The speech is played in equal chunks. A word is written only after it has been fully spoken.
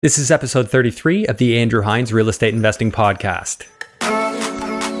This is episode 33 of the Andrew Hines Real Estate Investing Podcast.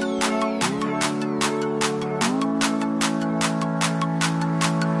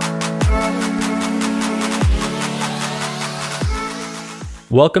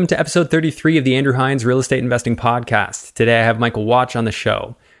 Welcome to episode 33 of the Andrew Hines Real Estate Investing Podcast. Today I have Michael Wach on the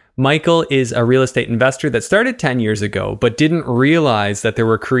show. Michael is a real estate investor that started 10 years ago, but didn't realize that there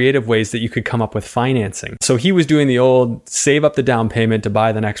were creative ways that you could come up with financing. So he was doing the old save up the down payment to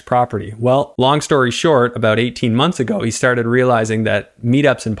buy the next property. Well, long story short, about 18 months ago, he started realizing that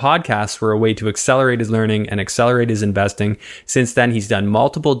meetups and podcasts were a way to accelerate his learning and accelerate his investing. Since then, he's done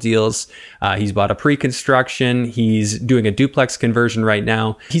multiple deals. He's bought a pre-construction. He's doing a duplex conversion right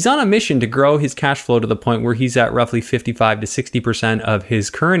now. He's on a mission to grow his cash flow to the point where he's at roughly 55 to 60% of his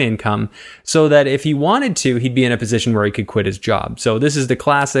current income, so that if he wanted to, he'd be in a position where he could quit his job. So this is the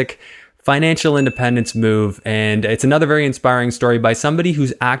classic financial independence move, and it's another very inspiring story by somebody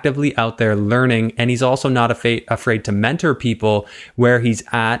who's actively out there learning, and he's also not afraid to mentor people where he's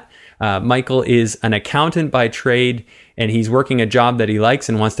at. Michael is an accountant by trade, and he's working a job that he likes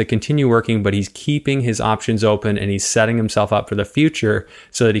and wants to continue working, but he's keeping his options open and he's setting himself up for the future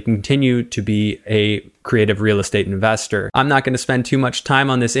so that he can continue to be a creative real estate investor. I'm not going to spend too much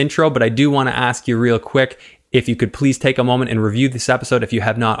time on this intro, but I do want to ask you real quick, if you could please take a moment and review this episode if you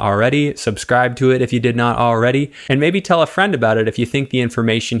have not already, subscribe to it if you did not already, and maybe tell a friend about it if you think the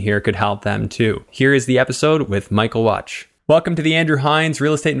information here could help them too. Here is the episode with Michael Wach. Welcome to the Andrew Hines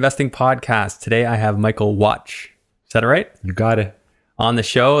Real Estate Investing Podcast. Today I have Michael Wach. Is that all right? You got it. On the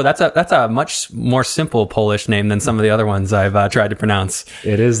show. That's a much more simple Polish name than some of the other ones I've tried to pronounce.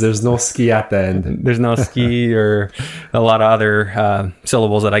 It is. There's no ski at the end. There's no ski or a lot of other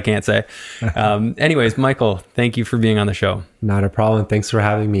syllables that I can't say. Anyways, Michael, thank you for being on the show. Not a problem. Thanks for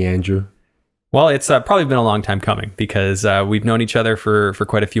having me, Andrew. Well, it's probably been a long time coming because we've known each other for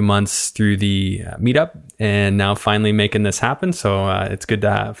quite a few months through the meetup, and now finally making this happen. So it's good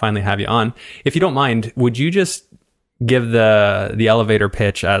to finally have you on. If you don't mind, would you just give the elevator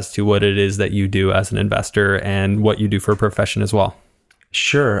pitch as to what it is that you do as an investor and what you do for a profession as well?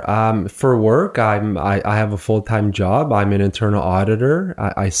 Sure. For work, I have a full-time job. I'm an internal auditor.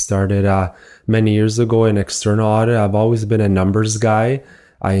 I started many years ago in external audit. I've always been a numbers guy.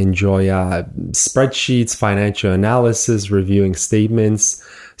 I enjoy spreadsheets, financial analysis, reviewing statements.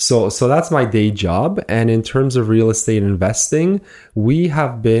 So that's my day job. And in terms of real estate investing, we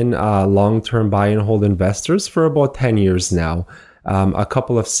have been long-term buy and hold investors for about 10 years now. A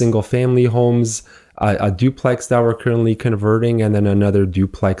couple of single family homes, a duplex that we're currently converting, and then another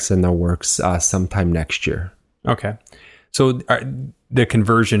duplex in the works sometime next year. Okay. So the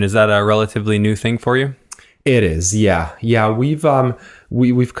conversion, is that a relatively new thing for you? It is, yeah.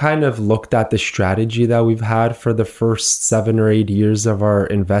 We've kind of looked at the strategy that we've had for the first 7 or 8 years of our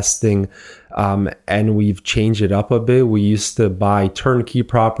investing, and we've changed it up a bit. We used to buy turnkey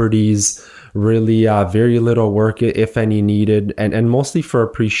properties, really very little work, if any, needed, and mostly for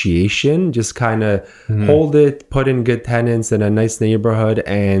appreciation, just kind of hold it, put in good tenants in a nice neighborhood,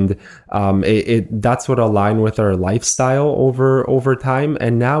 and that's what aligned with our lifestyle over time.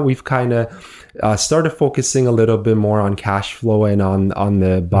 And now we've kind of started focusing a little bit more on cash flow and on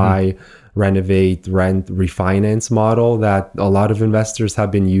the buy, renovate, rent, refinance model that a lot of investors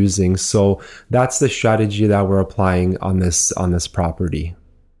have been using. So that's the strategy that we're applying on this property.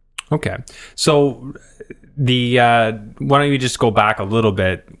 Okay. So why don't you just go back a little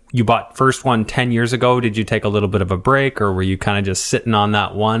bit? You bought first one 10 years ago. Did you take a little bit of a break, or were you kind of just sitting on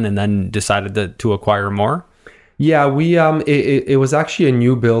that one and then decided to acquire more? Yeah, we it was actually a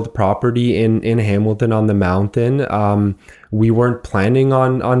new build property in Hamilton on the mountain. We weren't planning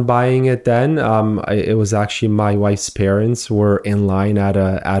on buying it then. It was actually my wife's parents were in line at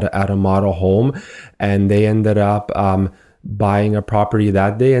a model home, and they ended up buying a property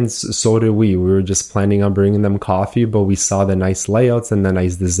that day, and so did we. We were just planning on bringing them coffee, but we saw the nice layouts and the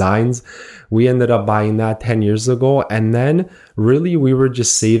nice designs. We ended up buying that 10 years ago, and then really we were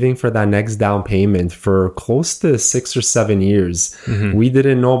just saving for that next down payment for close to 6 or 7 years. We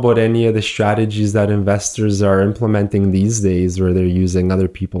didn't know about any of the strategies that investors are implementing these days, where they're using other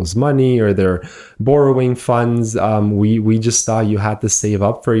people's money or they're borrowing funds. We just thought you had to save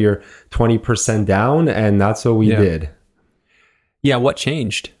up for your 20% down, and that's what we did. Yeah, what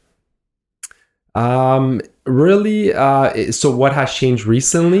changed? Really, so what has changed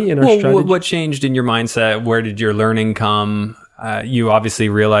recently in our strategy? What changed in your mindset? Where did your learning come? You obviously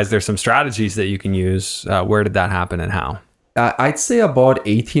realized there's some strategies that you can use. Where did that happen and how? I'd say about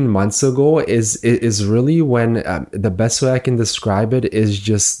 18 months ago is really when the best way I can describe it is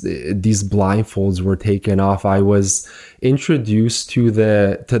just these blindfolds were taken off. I was introduced to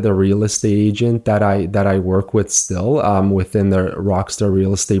the real estate agent that I work with still within the Rockstar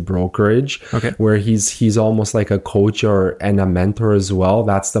Real Estate Brokerage, Okay. where he's almost like a coach and a mentor as well.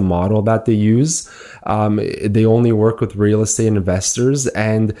 That's the model that they use. They only work with real estate investors,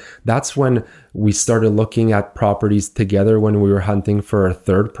 and that's when we started looking at properties together when we were hunting for a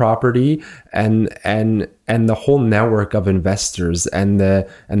third property, and the whole network of investors and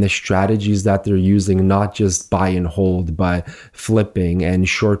the strategies that they're using, not just buy and hold, but flipping and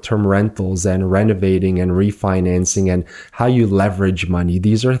short-term rentals and renovating and refinancing and how you leverage money.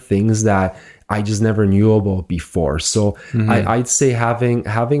 These are things that I just never knew about before. So I'd say having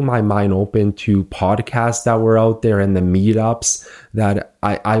my mind open to podcasts that were out there and the meetups that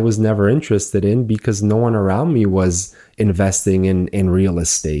I was never interested in, because no one around me was investing in real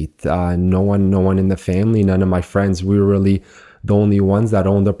estate. No one in the family, none of my friends. We were really the only ones that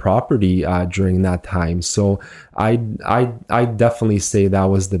owned a property during that time. So I definitely say that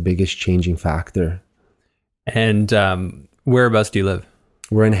was the biggest changing factor. And whereabouts do you live?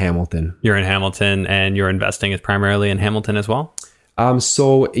 We're in Hamilton. You're in Hamilton, and your investing is primarily in Hamilton as well?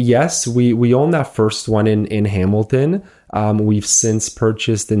 So yes, we own that first one in Hamilton. We've since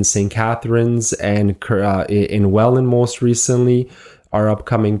purchased in St. Catharines and in Welland most recently. Our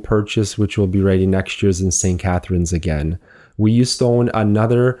upcoming purchase, which will be ready next year, is in St. Catharines again. We used to own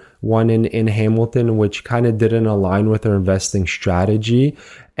another one in Hamilton, which kind of didn't align with our investing strategy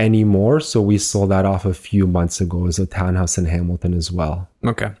anymore. So we sold that off a few months ago as a townhouse in Hamilton as well.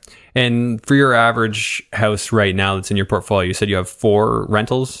 Okay. And for your average house right now that's in your portfolio, you said you have 4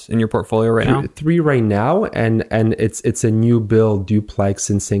 rentals in your portfolio right now? 3 right now, and it's a new build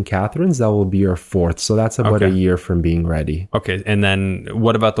duplex in St. Catharines that will be our 4th. So that's about a year from being ready. Okay. And then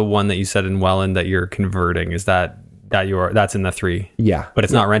what about the one that you said in Welland that you're converting? Is that's in the 3? Yeah. But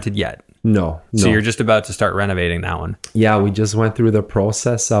it's not rented yet? No. So you're just about to start renovating that one? Yeah, we just went through the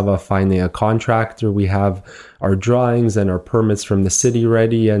process of finding a contractor. We have our drawings and our permits from the city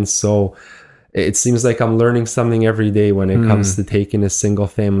ready. And so it seems like I'm learning something every day when it comes to taking a single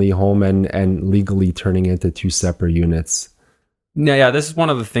family home and legally turning it into 2 separate units. Yeah. This is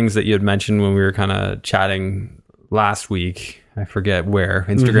one of the things that you had mentioned when we were kind of chatting last week. I forget where,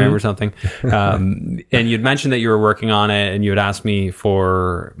 Instagram or something. And you'd mentioned that you were working on it, and you had asked me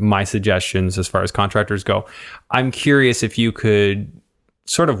for my suggestions as far as contractors go. I'm curious if you could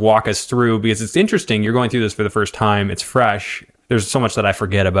sort of walk us through, because it's interesting. You're going through this for the first time. It's fresh. There's so much that I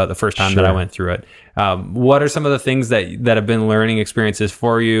forget about the first time that I went through it. What are some of the things that have been learning experiences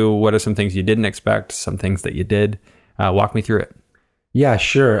for you? What are some things you didn't expect? Some things that you did? Walk me through it. Yeah,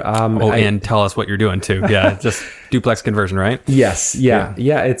 sure. And tell us what you're doing too. Yeah, just duplex conversion, right? Yes. Yeah.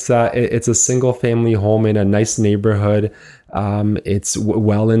 It's a single family home in a nice neighborhood.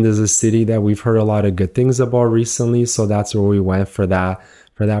 Welland is a city that we've heard a lot of good things about recently, so that's where we went for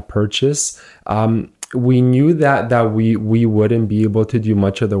that purchase. We knew that we wouldn't be able to do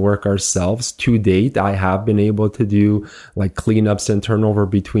much of the work ourselves. To date, I have been able to do like cleanups and turnover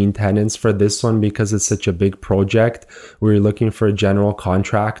between tenants for this one because it's such a big project. We were looking for a general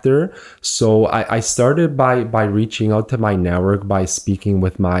contractor. So I started by reaching out to my network, by speaking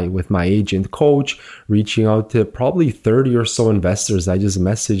with my agent coach, reaching out to probably 30 or so investors. I just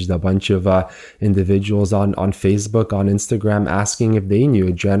messaged a bunch of individuals on Facebook, on Instagram, asking if they knew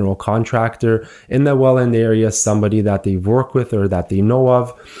a general contractor in the Welland area, somebody that they've worked with or that they know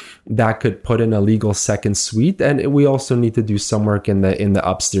of that could put in a legal second suite. And we also need to do some work in the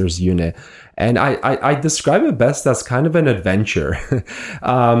upstairs unit. And I describe it best as kind of an adventure.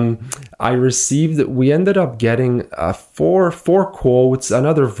 We ended up getting four quotes,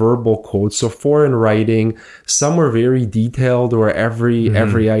 another verbal quote, so 4 in writing. Some were very detailed, or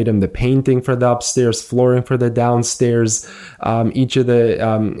every item, the painting for the upstairs, flooring for the downstairs, each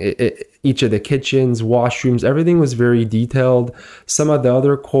of the kitchens, washrooms, everything was very detailed. Some of the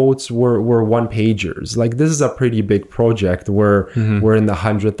other quotes were 1-pagers. Like, this is a pretty big project. We're in the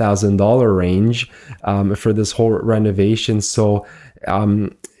 $100,000 range for this whole renovation. So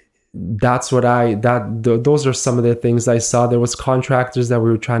those are some of the things I saw. There was contractors that we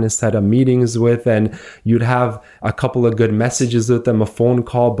were trying to set up meetings with, and you'd have a couple of good messages with them, a phone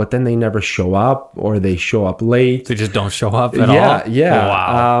call, but then they never show up, or they show up late. They just don't show up at all? Yeah.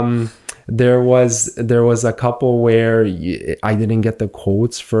 Wow. There was a couple where I didn't get the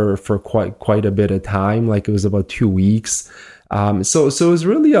quotes for quite a bit of time. Like, it was about 2 weeks. So it was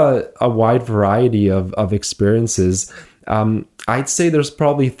really a wide variety of experiences. I'd say there's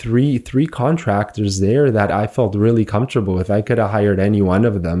probably three contractors there that I felt really comfortable with. I could have hired any one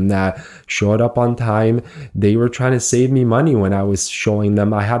of them that showed up on time. They were trying to save me money when I was showing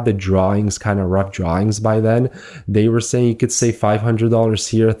them. I had the drawings, kind of rough drawings by then. They were saying you could save $500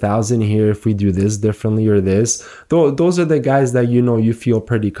 here, $1,000 here if we do this differently or this. Those are the guys that you feel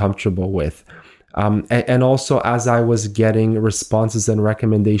pretty comfortable with. And also, as I was getting responses and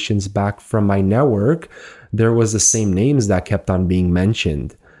recommendations back from my network, there was the same names that kept on being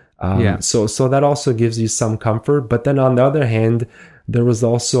mentioned. So that also gives you some comfort. But then on the other hand, there was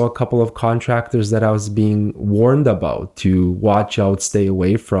also a couple of contractors that I was being warned about to watch out, stay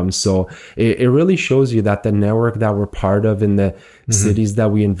away from. So it really shows you that the network that we're part of in the cities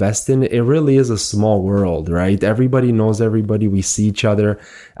that we invest in, it really is a small world, right? Everybody knows everybody. We see each other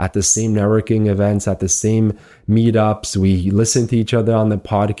at the same networking events, at the same meetups. We listen to each other on the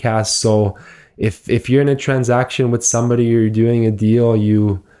podcast. So if you're in a transaction with somebody or you're doing a deal,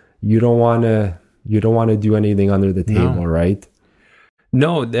 you don't want to do anything under the table, right?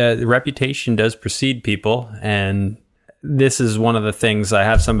 No, the reputation does precede people. And this is one of the things. I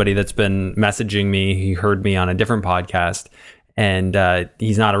have somebody that's been messaging me. He heard me on a different podcast, and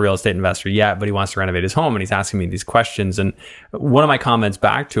he's not a real estate investor yet, but he wants to renovate his home, and he's asking me these questions. And one of my comments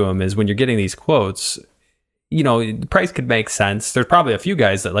back to him is, when you're getting these quotes, price could make sense. There's probably a few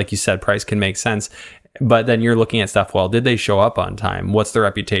guys that, like you said, price can make sense. But then you're looking at stuff, well, did they show up on time? What's their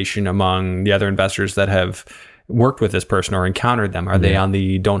reputation among the other investors that have worked with this person or encountered them? Are they on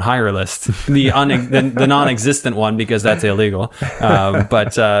the don't hire list, the non-existent one, because that's illegal?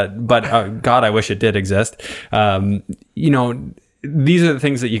 But God, I wish it did exist. These are the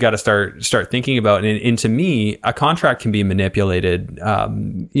things that you got to start thinking about. And to me, a contract can be manipulated.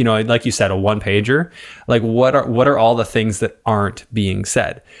 Like you said, a one pager. Like what are all the things that aren't being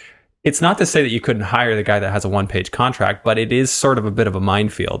said? It's not to say that you couldn't hire the guy that has a one-page contract, but it is sort of a bit of a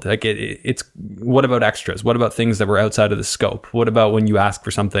minefield. Like it's what about extras? What about things that were outside of the scope? What about when you ask for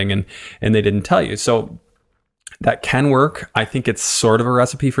something and they didn't tell you? So that can work. I think it's sort of a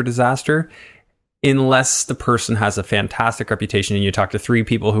recipe for disaster, unless the person has a fantastic reputation and you talk to 3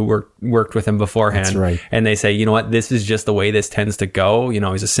 people who worked with him beforehand. That's right. And they say, you know what, this is just the way this tends to go.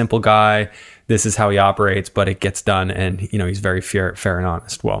 He's a simple guy. This is how he operates, but it ggets done. And, he's very fair and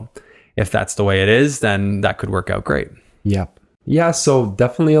honest. Well, if that's the way it is, then that could work out great. Yep. Yeah, so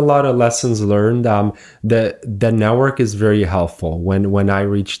definitely a lot of lessons learned. The network is very helpful. When I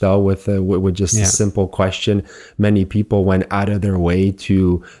reached out with just a simple question, many people went out of their way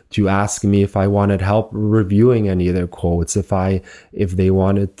to ask me if I wanted help reviewing any of their quotes, if they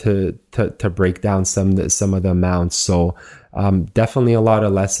wanted to break down some of the amounts. So definitely a lot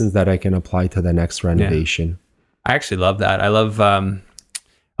of lessons that I can apply to the next renovation. I actually love that. I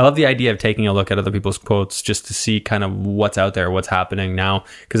love the idea of taking a look at other people's quotes just to see kind of what's out there, what's happening now,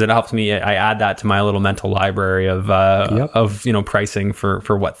 because it helps me. I add that to my little mental library of pricing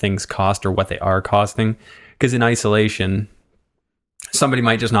for what things cost or what they are costing. Because in isolation, somebody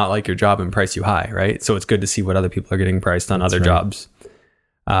might just not like your job and price you high, right? So it's good to see what other people are getting priced on other jobs.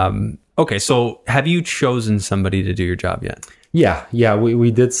 Okay, so have you chosen somebody to do your job yet? Yeah,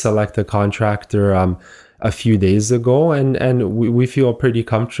 we did select a contractor a few days ago, and we feel pretty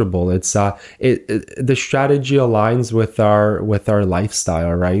comfortable. It's the strategy aligns with our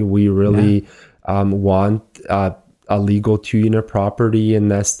lifestyle, right? We really want a legal 2-unit property in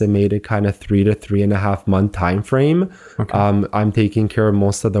an estimated kind of 3 to 3.5 month time frame. Okay. I'm taking care of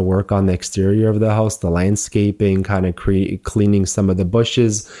most of the work on the exterior of the house, the landscaping, kind of cleaning some of the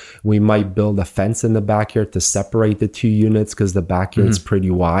bushes. We might build a fence in the backyard to separate the 2 units because the backyard's pretty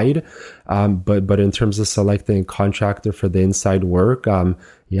wide. But in terms of selecting a contractor for the inside work,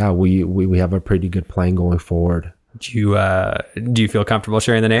 we have a pretty good plan going forward. Do you feel comfortable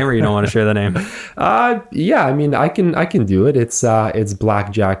sharing the name, or you don't want to share the name? Yeah, I mean, I can do it. It's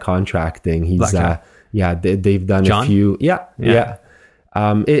Blackjack Contracting. They've done John? A few. Yeah.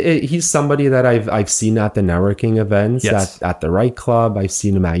 He's somebody that I've seen at the networking events, at the Right Club. I've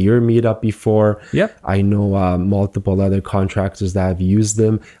seen him at your meetup before. Yep. I know multiple other contractors that have used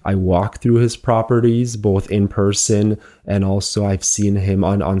them. I walk through his properties both in person, and also I've seen him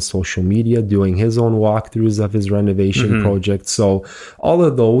on social media doing his own walkthroughs of his renovation project. So all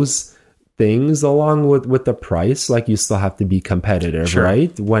of those things, along with the price, like, you still have to be competitive,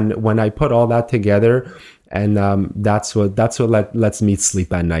 right? When I put all that together, and that's what lets me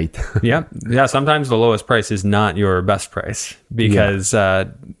sleep at night. Yeah. Sometimes the lowest price is not your best price, because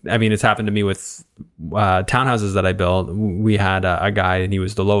it's happened to me with townhouses that I built. We had a guy, and he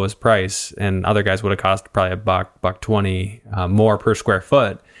was the lowest price, and other guys would have cost probably $120 more per square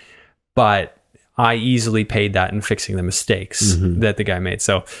foot. But I easily paid that in fixing the mistakes that the guy made.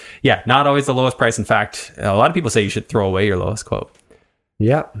 So yeah, not always the lowest price. In fact, a lot of people say you should throw away your lowest quote.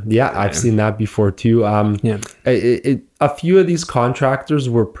 Yeah, I've seen that before too. A few of these contractors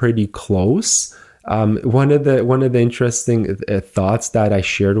were pretty close. One of the interesting thoughts that I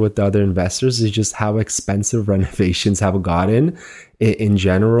shared with the other investors is just how expensive renovations have gotten in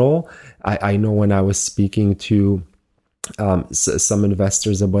general. I know when I was speaking to some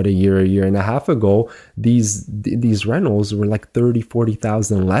investors about a year and a half ago, these rentals were like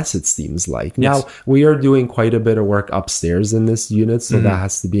 30,000-40,000 less, it seems like. Yes. Now we are doing quite a bit of work upstairs in this unit, so that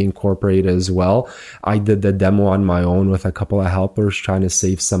has to be incorporated as well. I did the demo on my own with a couple of helpers trying to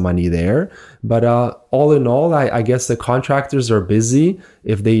save some money there, but all in all, I guess the contractors are busy.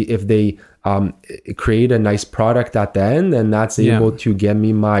 If they create a nice product at the end, and that's able to get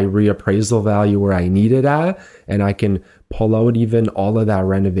me my reappraisal value where I need it at, and I can pull out even all of that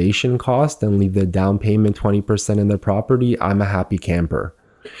renovation cost and leave the down payment 20% in the property, I'm a happy camper.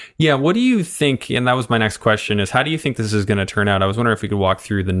 Yeah, what do you think? And that was my next question, is how do you think this is going to turn out? I was wondering if we could walk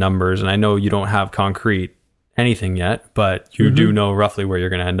through the numbers, and I know you don't have concrete anything yet, but you do know roughly where you're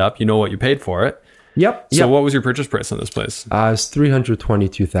going to end up. You know what you paid for it. Yep. So what was your purchase price on this place? It's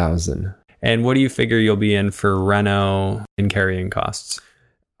 $322,000. And what do you figure you'll be in for reno and carrying costs?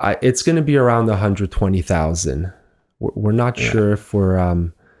 It's going to be around $120,000. We're not sure if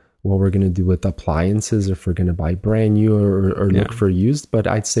what we're going to do with appliances, if we're going to buy brand new or look for used, but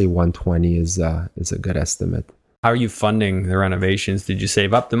I'd say 120 is a good estimate. How are you funding the renovations? Did you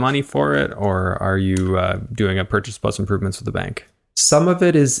save up the money for it, or are you doing a purchase plus improvements with the bank? Some of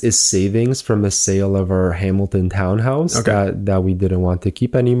it is savings from the sale of our Hamilton townhouse that we didn't want to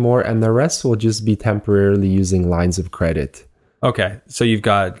keep anymore, and the rest will just be temporarily using lines of credit. Okay, so you've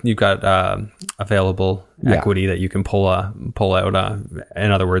got available equity that you can pull out.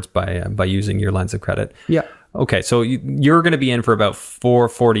 In other words, by using your lines of credit. Yeah. Okay, so you're going to be in for about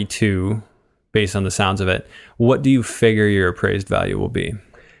 442, based on the sounds of it. What do you figure your appraised value will be?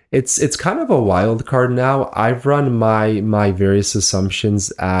 It's kind of a wild card now. I've run my various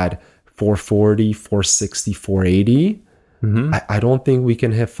assumptions at 440, 460, 480. I don't think we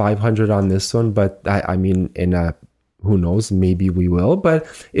can hit 500 on this one, but I mean, who knows, maybe we will. But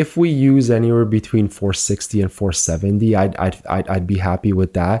if we use anywhere between 460 and 470, I'd be happy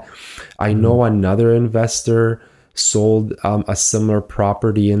with that. I know another investor sold a similar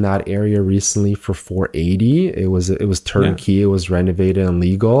property in that area recently for 480. It was turnkey. It was renovated and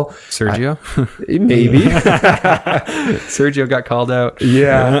legal. Sergio? Maybe. Sergio got called out.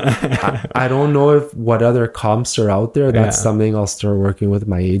 Yeah. I don't know what other comps are out there. That's something I'll start working with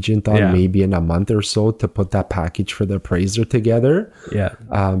my agent on maybe in a month or so to put that package for the appraiser together. Yeah.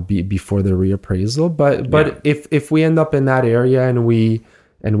 Before the reappraisal. But if we end up in that area and we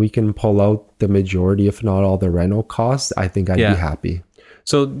can pull out the majority, if not all, the rental costs, I think I'd be happy.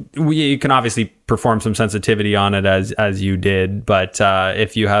 So you can obviously perform some sensitivity on it as you did, but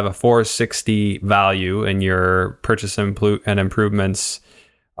if you have a 460 value and your purchase and improvements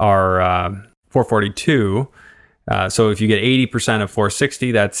are 442, so if you get 80% of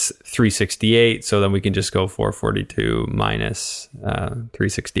 460, that's 368. So then we can just go 442 minus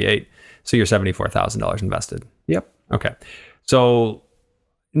 368. So you're $74,000 invested. Yep. Okay. So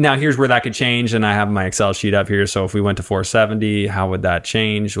now here's where that could change, and I have my Excel sheet up here. So if we went to 470, how would that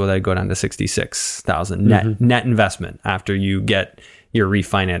change? Well, that'd go down to 66,000 net investment after you get your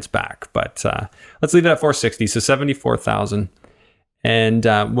refinance back. But let's leave it at 460, so 74,000. And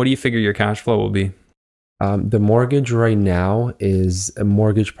what do you figure your cash flow will be? The mortgage right now is a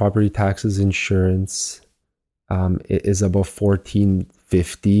mortgage, property taxes, insurance. It is about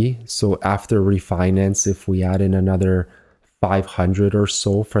 $1,450. So after refinance, if we add in another 500 or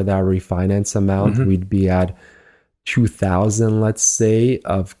so for that refinance amount, we'd be at 2,000, let's say,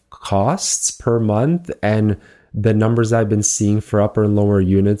 of costs per month. And the numbers I've been seeing for upper and lower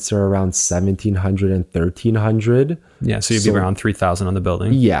units are around 1,700 and 1,300. Yeah, so you'd be around 3,000 on the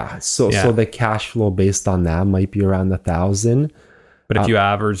building. Yeah, so the cash flow based on that might be around 1,000. But if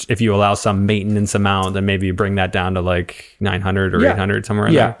you allow some maintenance amount, then maybe you bring that down to like 900 or 800, somewhere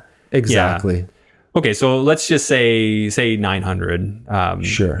in there. Yeah, exactly. Yeah. Okay, so let's just say 900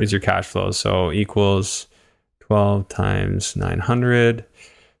 is your cash flow. So equals 12 times 900.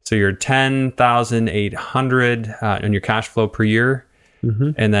 So you're 10,800 on your cash flow per year.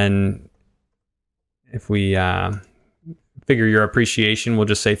 And then if we figure your appreciation, we'll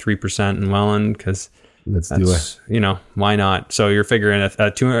just say 3% in Welland, because let's do it. Why not? So you're figuring a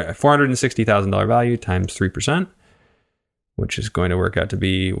 $460,000 value times 3%. Which is going to work out to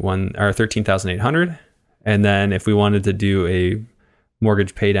be 13,800. And then if we wanted to do a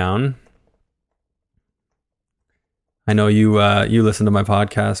mortgage pay down, I know you listen to my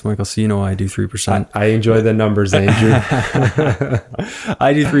podcast, Michael, so you know I do 3%. I enjoy the numbers, Andrew.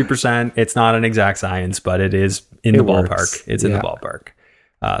 I do 3%. It's not an exact science, but it is in the works. ballpark. It's in the ballpark.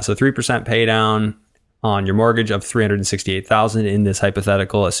 So 3% pay down on your mortgage of $368,000 in this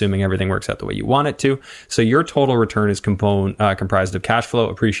hypothetical, assuming everything works out the way you want it to. So your total return is comprised of cash flow,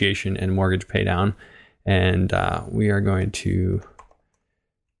 appreciation, and mortgage pay down. And we are going to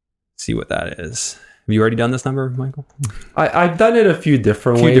see what that is. Have you already done this number, Michael? I've done it a few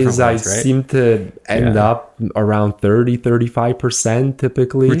different ways. I seem to end up around 35%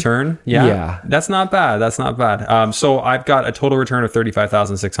 typically. Return? Yeah. That's not bad. So I've got a total return of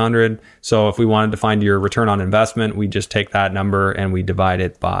 $35,600. So if we wanted to find your return on investment, we just take that number and we divide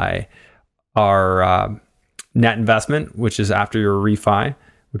it by our net investment, which is after your refi,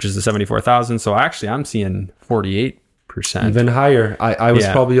 which is the $74,000. So actually I'm seeing 48%. Even higher. I was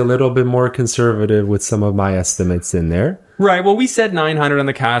probably a little bit more conservative with some of my estimates in there. Right. Well, we said 900 on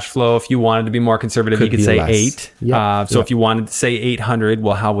the cash flow. If you wanted to be more conservative, you could say less. 8. So if you wanted to say 800,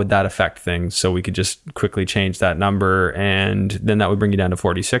 well, how would that affect things? So we could just quickly change that number, and then that would bring you down to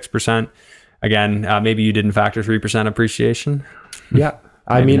 46%. Again, maybe you didn't factor 3% appreciation. Yeah.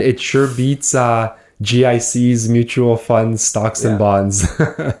 I mean, it sure beats GICs, mutual funds, stocks, and bonds.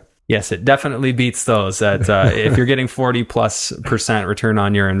 Yes, it definitely beats those. If you're getting 40+% return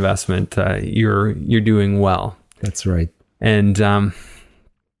on your investment, you're doing well. That's right. And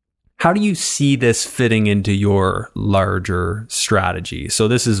how do you see this fitting into your larger strategy? So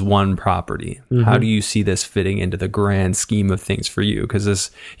this is one property. Mm-hmm. How do you see this fitting into the grand scheme of things for you? Because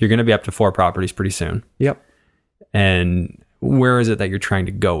you're going to be up to 4 properties pretty soon. Yep. And where is it that you're trying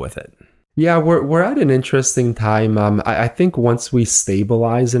to go with it? Yeah, we're at an interesting time. I think once we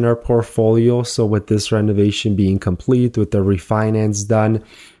stabilize in our portfolio, so with this renovation being complete, with the refinance done,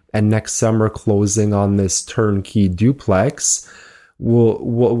 and next summer closing on this turnkey duplex,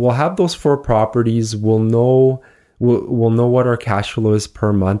 we'll have those 4 properties. We'll know what our cash flow is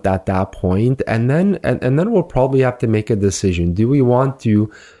per month at that point, and then we'll probably have to make a decision. Do we want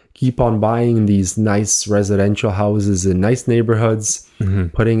to keep on buying these nice residential houses in nice neighborhoods,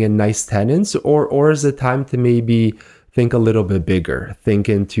 putting in nice tenants, or is it time to maybe think a little bit bigger, think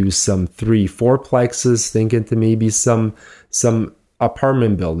into some 3-4 plexes, think into maybe some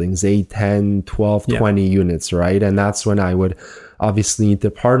apartment buildings, 8, 10, 12, 20 units, right? And that's when I would obviously need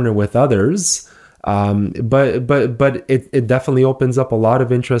to partner with others. But it definitely opens up a lot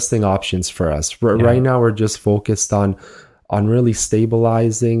of interesting options for us. Right now, we're just focused on really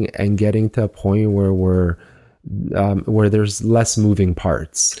stabilizing and getting to a point where there's less moving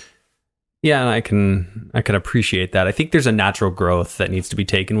parts. Yeah, and I can appreciate that. I think there's a natural growth that needs to be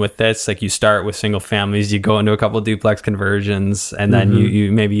taken with this. Like you start with single families, you go into a couple of duplex conversions, and then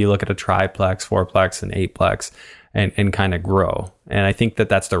you maybe look at a triplex, 4plex, and 8plex, and kind of grow. And I think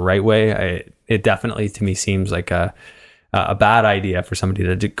that's the right way. It definitely to me seems like a bad idea for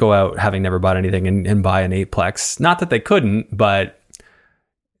somebody to go out having never bought anything and buy an 8plex. Not that they couldn't, and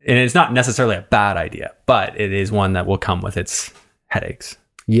it's not necessarily a bad idea, but it is one that will come with its headaches.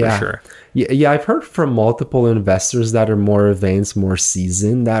 Yeah, for sure. Yeah, I've heard from multiple investors that are more advanced, more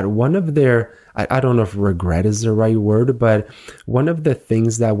seasoned, that one of their, I don't know if regret is the right word, but one of the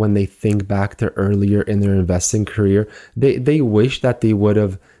things that when they think back to earlier in their investing career, they wish that they would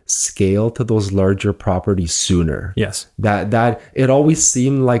have scaled to those larger properties sooner. Yes. That it always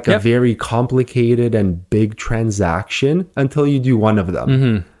seemed like a very complicated and big transaction until you do one of them.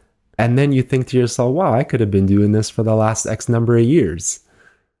 Mm-hmm. And then you think to yourself, wow, I could have been doing this for the last X number of years.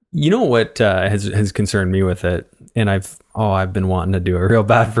 You know what has concerned me with it, and I've been wanting to do it real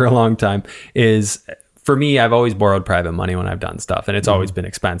bad for a long time, is for me, I've always borrowed private money when I've done stuff, and it's always been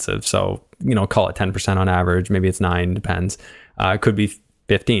expensive. So, call it 10% on average. Maybe it's 9, depends. It could be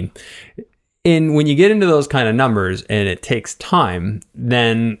 15. And when you get into those kind of numbers and it takes time,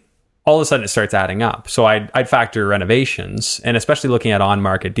 then all of a sudden it starts adding up. So I'd factor renovations, and especially looking at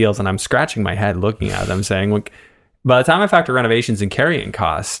on-market deals, and I'm scratching my head looking at them saying, look, by the time I factor renovations and carrying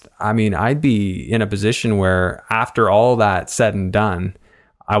cost, I mean, I'd be in a position where after all that said and done,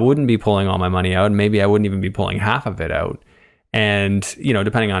 I wouldn't be pulling all my money out. And maybe I wouldn't even be pulling half of it out. And,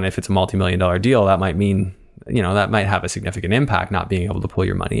 depending on if it's a multi-million-dollar deal, that might mean, that might have a significant impact, not being able to pull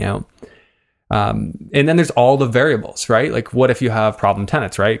your money out. And then there's all the variables, right? Like what if you have problem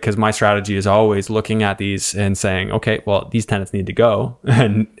tenants, right? Because my strategy is always looking at these and saying, okay, well, these tenants need to go.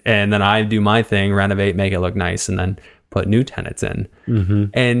 And then I do my thing, renovate, make it look nice, and then put new tenants in. Mm-hmm.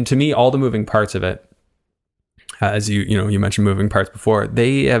 And to me, all the moving parts of it, as you mentioned moving parts before,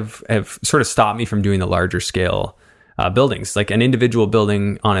 they have sort of stopped me from doing the larger scale buildings. Like an individual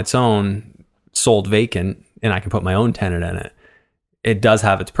building on its own sold vacant and I can put my own tenant in it. It does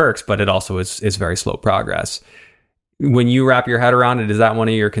have its perks, but it also is very slow progress. When you wrap your head around it, is that one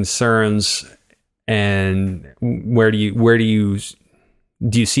of your concerns? And where do you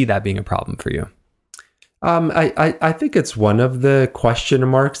see that being a problem for you? I think it's one of the question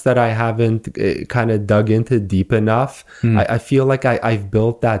marks that I haven't kind of dug into deep enough. I feel like I've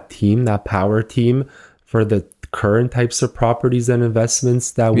built that team, that power team, for the current types of properties and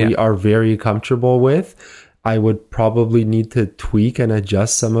investments that we are very comfortable with. I would probably need to tweak and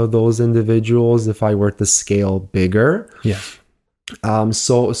adjust some of those individuals if I were to scale bigger. Yeah.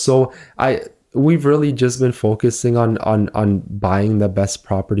 We've really just been focusing on buying the best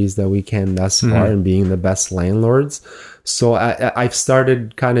properties that we can thus far and being the best landlords. So I've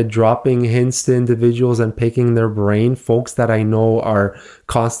started kind of dropping hints to individuals and picking their brain, folks that I know are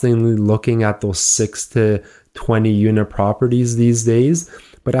constantly looking at those 6 to 20 unit properties these days.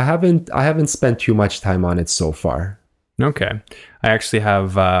 But I haven't spent too much time on it so far. Okay. I actually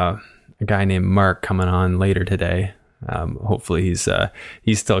have a guy named Mark coming on later today. Hopefully he's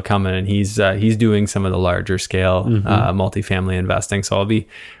still coming, and he's doing some of the larger scale multifamily investing. So I'll be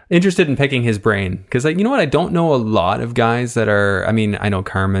interested in picking his brain, because you know what, I don't know a lot of guys that are. I mean, I know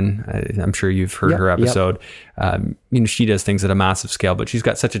Carmen. I'm sure you've heard her episode. She does things at a massive scale, but she's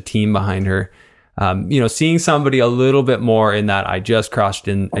got such a team behind her. Seeing somebody a little bit more in that I just crossed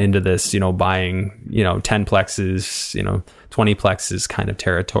into this, buying 10 plexes, 20 plexes kind of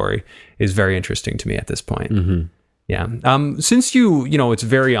territory is very interesting to me at this point. Yeah. Since it's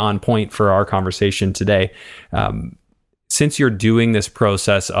very on point for our conversation today. Since you're doing this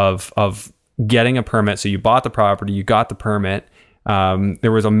process of getting a permit, so you bought the property, you got the permit,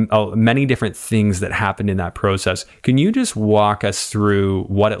 there was many different things that happened in that process. Can you just walk us through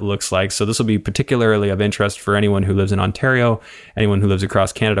what it looks like? So this will be particularly of interest for anyone who lives in Ontario, anyone who lives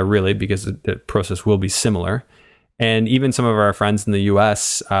across Canada, really, because the process will be similar. And even some of our friends in the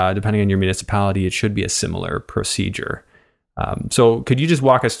US, depending on your municipality, it should be a similar procedure. So could you just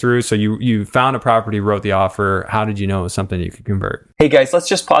walk us through? So you found a property, wrote the offer. How did you know it was something you could convert? Hey guys, let's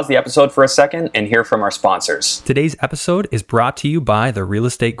just pause the episode for a second and hear from our sponsors. Today's episode is brought to you by the Real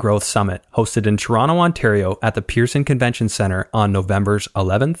Estate Growth Summit, hosted in Toronto, Ontario at the Pearson Convention Centre on November's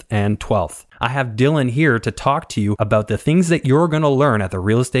 11th and 12th. I have Dylan here to talk to you about the things that you're going to learn at the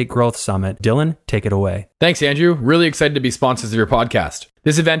Real Estate Growth Summit. Dylan, take it away. Thanks, Andrew. Really excited to be sponsors of your podcast.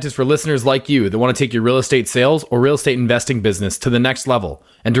 This event is for listeners like you that want to take your real estate sales or real estate investing business to the next level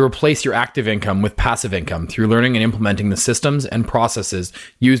and to replace your active income with passive income through learning and implementing the systems and processes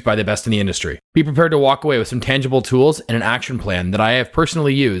used by the best in the industry. Be prepared to walk away with some tangible tools and an action plan that I have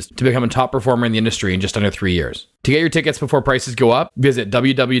personally used to become a top performer in the industry in just under 3 years. To get your tickets before prices go up, visit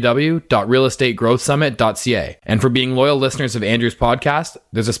www.realestategrowthsummit.ca. And for being loyal listeners of Andrew's podcast,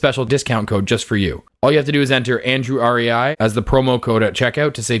 there's a special discount code just for you. All you have to do is enter Andrew REI as the promo code at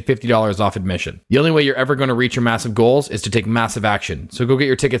checkout to save $50 off admission. The only way you're ever going to reach your massive goals is to take massive action. So go get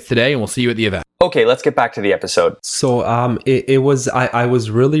your tickets today and we'll see you at the event. Okay, let's get back to the episode. So I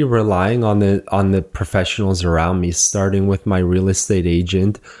was really relying on the professionals around me, starting with my real estate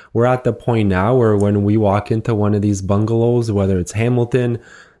agent. We're at the point now where when we walk into one of these bungalows, whether it's Hamilton,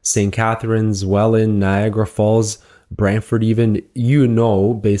 St. Catharines, Welland, Niagara Falls, Brantford even,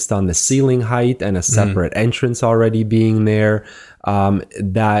 based on the ceiling height and a separate entrance already being there,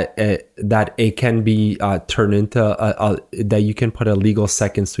 that it can be turned into that you can put a legal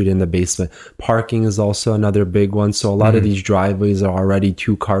second suite in the basement. Parking is also another big one. So a lot of these driveways are already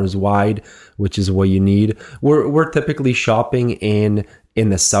 2 cars wide, which is what you need. We're typically shopping in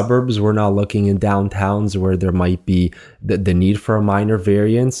the suburbs. We're not looking in downtowns where there might be the need for a minor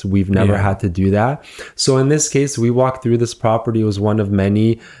variance. We've never had to do that. So in this case, we walked through this property. It was one of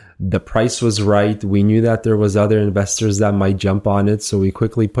many. The price was right. We knew that there was other investors that might jump on it. So we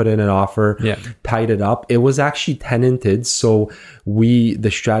quickly put in an offer, tied it up. It was actually tenanted. So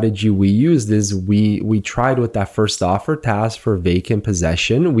the strategy we used is we tried with that first offer to ask for vacant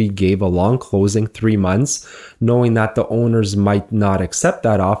possession. We gave a long closing, 3 months, knowing that the owners might not accept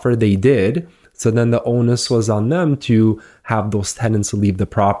that offer. They did. So then the onus was on them to have those tenants leave the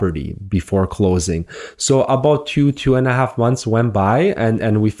property before closing. So about 2.5 months went by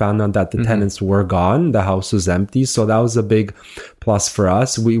and we found out that the tenants were gone. The house was empty. So that was a big plus for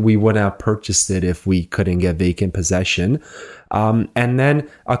us. We wouldn't have purchased it if we couldn't get vacant possession. And then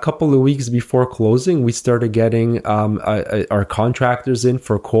a couple of weeks before closing, we started getting our contractors in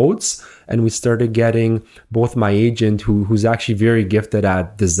for quotes, and we started getting both my agent, who's actually very gifted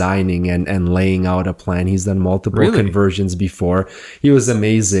at designing and laying out a plan. He's done multiple conversions before. He was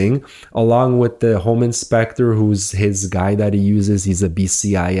amazing, along with the home inspector, who's his guy that he uses. He's a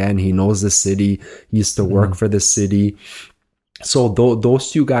BCIN. He knows the city. He used to work for the city. So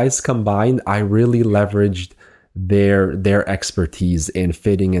those two guys combined, I really leveraged their expertise in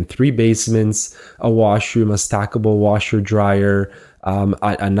fitting in 3 basements, a washroom, a stackable washer dryer,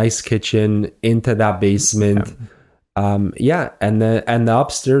 a nice kitchen into that basement. And the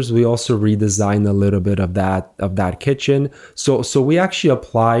upstairs, we also redesigned a little bit of that kitchen. So we actually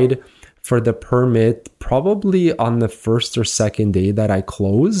applied for the permit probably on the first or second day that I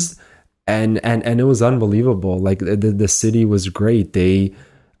closed, and it was unbelievable. Like the city was great.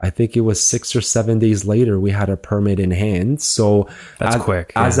 I think it was 6 or 7 days later, we had a permit in hand. So that's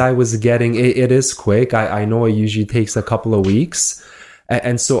quick. As I was getting it is quick. I know it usually takes a couple of weeks.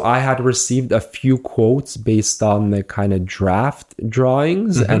 And so I had received a few quotes based on the kind of draft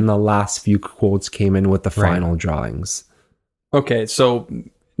drawings, and the last few quotes came in with the final drawings. Okay, so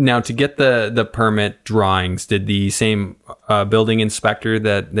now to get the permit drawings, did the same building inspector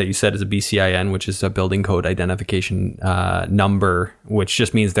that you said is a BCIN, which is a building code identification number, which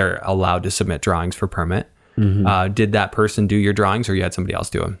just means they're allowed to submit drawings for permit. Did that person do your drawings, or you had somebody else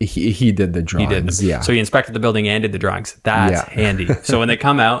do them? He did the drawings. He did. Yeah. So he inspected the building and did the drawings. That's handy. So when they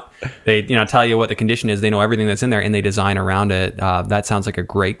come out, they tell you what the condition is. They know everything that's in there, and they design around it. That sounds like a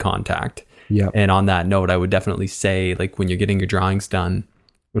great contact. Yeah. And on that note, I would definitely say, like, when you're getting your drawings done,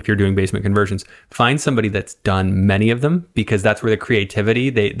 if you're doing basement conversions, find somebody that's done many of them, because that's where the creativity,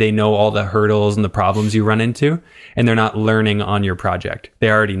 they know all the hurdles and the problems you run into, and they're not learning on your project. They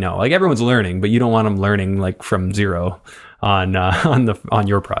already know. Like, everyone's learning, but you don't want them learning like from zero on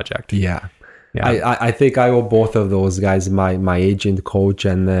your project. Yeah. I think I owe both of those guys, my agent, coach,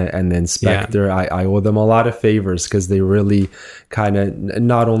 and the inspector. Yeah. I owe them a lot of favors, because they really kind of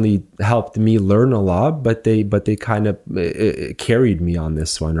not only helped me learn a lot, but they kind of carried me on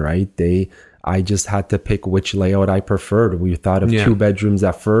this one, right? I just had to pick which layout I preferred. We thought of 2 bedrooms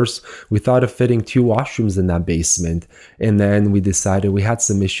at first. We thought of fitting 2 washrooms in that basement. And then we decided we had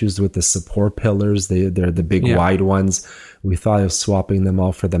some issues with the support pillars. They're the big wide ones. We thought of swapping them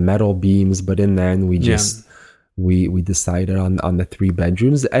out for the metal beams, but in the end we just we decided on the 3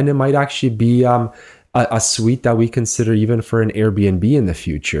 bedrooms. And it might actually be a suite that we consider even for an Airbnb in the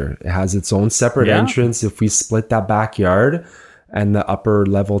future. It has its own separate entrance. If we split that backyard and the upper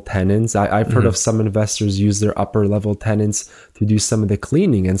level tenants, I've heard of some investors use their upper level tenants to do some of the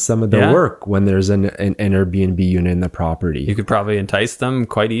cleaning and some of the work when there's an Airbnb unit in the property. You could probably entice them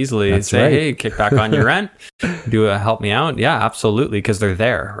quite easily. That's say, hey, kick back on your rent. Help me out. Yeah, absolutely. Because they're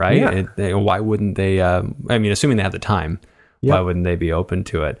there, right? Yeah. Why wouldn't they? Assuming they have the time. Why wouldn't they be open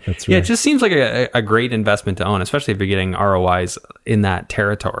to it? That's right. Yeah, it just seems like a great investment to own, especially if you're getting ROIs in that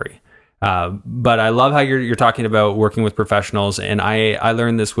territory. But I love how you're talking about working with professionals, and I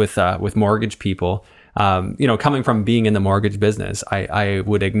learned this with mortgage people. Coming from being in the mortgage business, I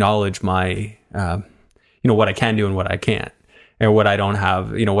would acknowledge my what I can do and what I can't, or what I don't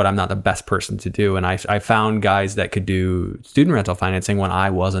have, what I'm not the best person to do. And I found guys that could do student rental financing when I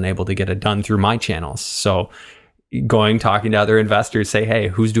wasn't able to get it done through my channels. So talking to other investors, say, hey,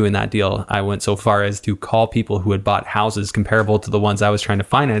 who's doing that deal? I went so far as to call people who had bought houses comparable to the ones I was trying to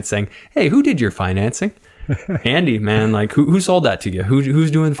finance, saying, hey, who did your financing? Andy, man, like who sold that to you?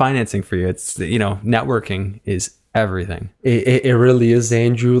 Who's doing financing for you? It's, networking is everything. It really is,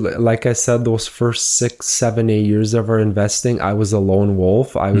 Andrew. Like I said, those first 6, 7, 8 years of our investing, I was a lone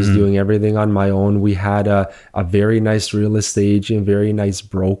wolf. I was doing everything on my own. We had a very nice real estate agent, very nice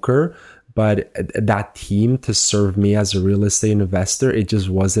broker. But that team to serve me as a real estate investor, it just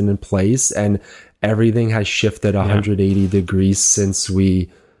wasn't in place. And everything has shifted 180 degrees since we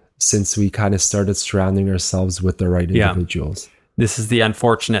kind of started surrounding ourselves with the right individuals. This is the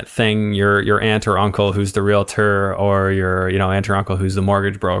unfortunate thing. Your aunt or uncle who's the realtor, or your aunt or uncle who's the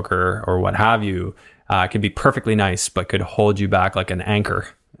mortgage broker, or what have you, can be perfectly nice, but could hold you back like an anchor.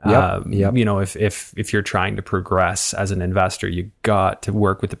 If you're trying to progress as an investor, you got to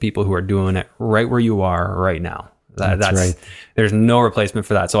work with the people who are doing it right where you are right now. That's right. There's no replacement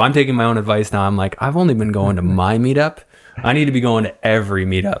for that. So I'm taking my own advice now. I'm like, I've only been going to my meetup. I need to be going to every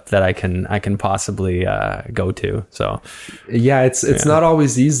meetup that I can possibly go to. So it's not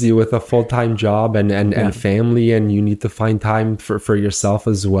always easy with a full-time job and family, and you need to find time for yourself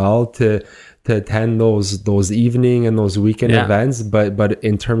as well to attend those evening and those weekend events, but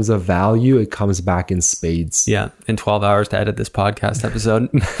in terms of value, it comes back in spades. Yeah, in 12 hours to edit this podcast episode.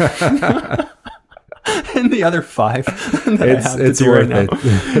 And the other 5 it's worth it.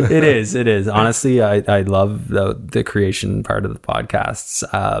 It is. Honestly, I love the creation part of the podcasts.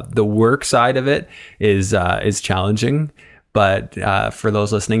 The work side of it is challenging, But for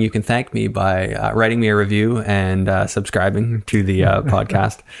those listening, you can thank me by writing me a review and subscribing to the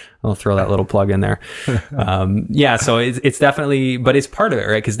podcast. I'll throw that little plug in there. So it's definitely, but it's part of it,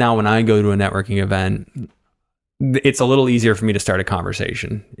 right? Because now when I go to a networking event, it's a little easier for me to start a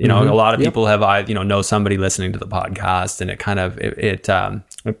conversation. A lot of people have, know somebody listening to the podcast, and it kind of, it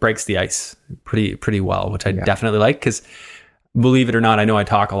breaks the ice pretty well, which I definitely like, because believe it or not, I know I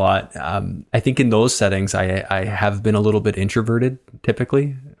talk a lot. I think in those settings, I have been a little bit introverted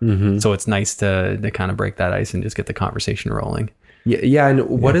typically. So it's nice to kind of break that ice and just get the conversation rolling. Yeah, and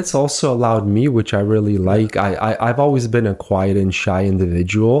what it's also allowed me, which I really like, I've always been a quiet and shy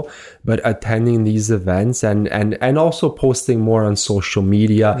individual, but attending these events and also posting more on social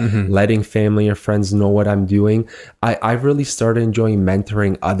media, letting family or friends know what I'm doing, I've really started enjoying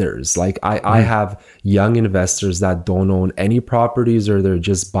mentoring others. Like I have young investors that don't own any properties, or they're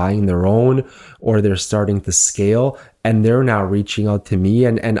just buying their own, or they're starting to scale. And they're now reaching out to me,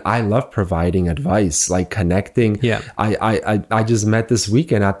 and I love providing advice, like connecting. Yeah. I just met this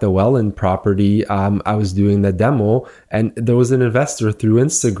weekend at the Welland property. I was doing the demo, and there was an investor through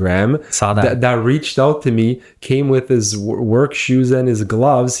Instagram that reached out to me, came with his work shoes and his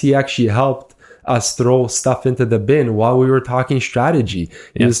gloves. He actually helped us throw stuff into the bin while we were talking strategy.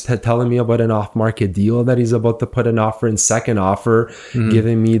 He was telling me about an off-market deal that he's about to put an offer in, second offer,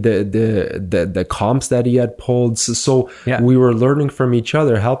 giving me the comps that he had pulled. So we were learning from each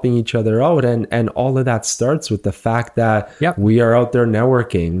other, helping each other out, and all of that starts with the fact that we are out there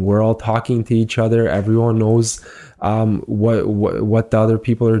networking. We're all talking to each other. Everyone knows what the other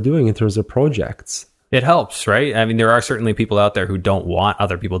people are doing in terms of projects. It helps, right? I mean, there are certainly people out there who don't want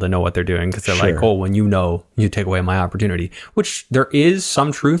other people to know what they're doing, because they're like, oh, when you know, you take away my opportunity, which there is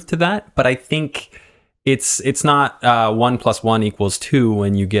some truth to that. But I think it's not 1 + 1 = 2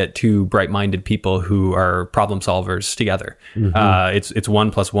 when you get two bright-minded people who are problem solvers together. It's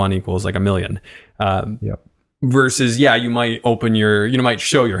 1 + 1 = like a million. Versus, you might might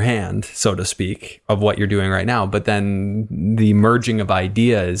show your hand, so to speak, of what you're doing right now. But then the merging of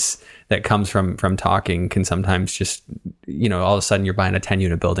ideas that comes from talking can sometimes just, all of a sudden you're buying a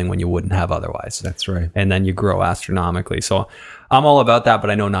 10-unit building when you wouldn't have otherwise. That's right. And then you grow astronomically. So I'm all about that, but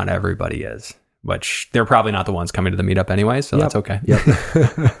I know not everybody is, which they're probably not the ones coming to the meetup anyway. So that's okay.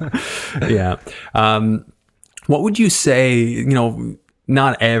 What would you say,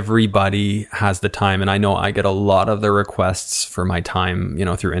 not everybody has the time, and I know I get a lot of the requests for my time,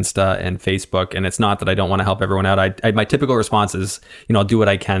 through Insta and Facebook, and it's not that I don't want to help everyone out. My typical response is, I'll do what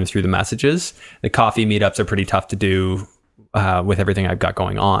I can through the messages. The coffee meetups are pretty tough to do with everything I've got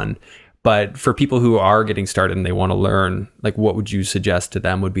going on. But for people who are getting started and they want to learn, like, what would you suggest to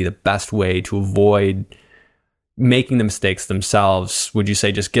them would be the best way to avoid making the mistakes themselves? Would you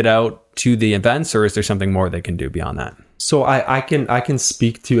say just get out to the events, or is there something more they can do beyond that? So I can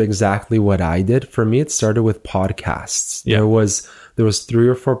speak to exactly what I did. For me, it started with podcasts. There was 3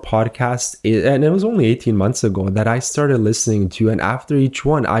 or 4 podcasts, and it was only 18 months ago that I started listening to. And after each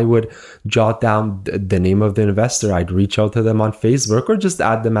one, I would jot down the name of the investor. I'd reach out to them on Facebook, or just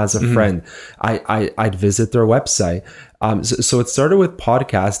add them as a friend. I'd visit their website. So it started with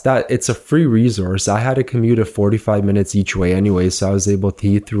podcasts. That it's a free resource. I had a commute of 45 minutes each way anyway, so I was able to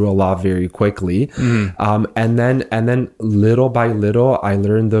eat through a lot very quickly. And then little by little, I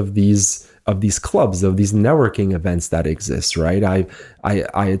learned of these clubs, of these networking events that exist, right? I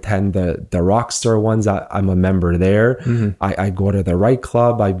attend the Rockstar ones. I'm a member there. I go to the Right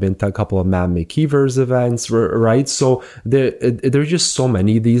Club. I've been to a couple of Matt McKeever's events, right? So there's just so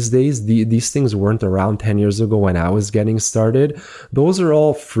many these days. These things weren't around 10 years ago when I was getting started. Those are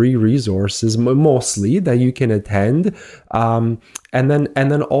all free resources, mostly, that you can attend. And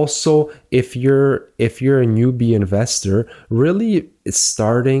then also, if you're a newbie investor, really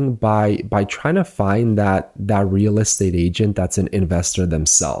starting by trying to find that real estate agent that's an investor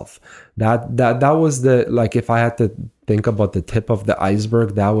themselves. That was if I had to think about the tip of the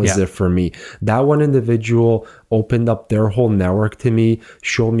iceberg, that was it for me. That one individual opened up their whole network to me,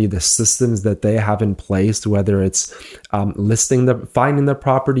 showed me the systems that they have in place, whether it's finding the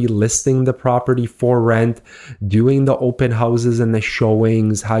property, listing the property for rent, doing the open houses and the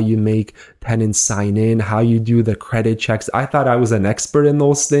showings, how you make tenants sign in, how you do the credit checks. I thought I was an expert in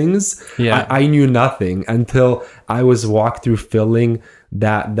those things. I knew nothing until I was walked through filling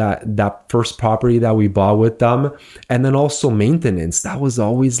that first property that we bought with them. And then also maintenance. That was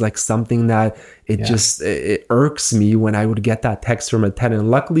always like something that it irks me when I would get that text from a tenant.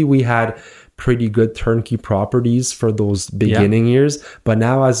 Luckily, we had pretty good turnkey properties for those beginning years. But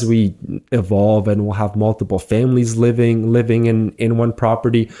now as we evolve and we'll have multiple families living in one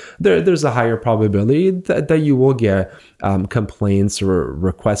property, there's a higher probability that you will get complaints or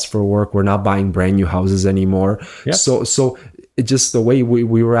requests for work. We're not buying brand new houses anymore. Yep. So just the way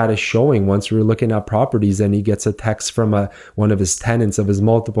we were at a showing once, we were looking at properties, and he gets a text from one of his tenants of his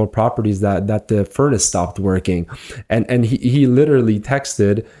multiple properties that the furnace stopped working, and he literally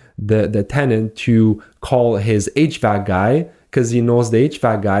texted the tenant to call his HVAC guy, because he knows the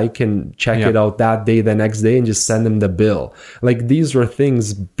HVAC guy can check it out that day, the next day, and just send him the bill. Like, these were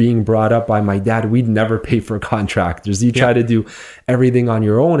things being brought up by my dad. We'd never pay for contractors. You try to do everything on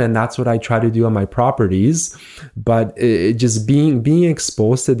your own, and that's what I try to do on my properties. But it just being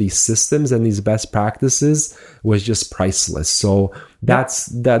exposed to these systems and these best practices was just priceless. So that's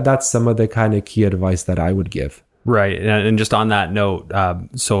some of the kind of key advice that I would give. Right. And just on that note,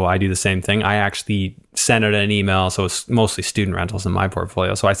 so I do the same thing. I actually send out an email. So it's mostly student rentals in my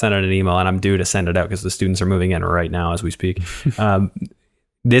portfolio. So I send out an email, and I'm due to send it out because the students are moving in right now as we speak.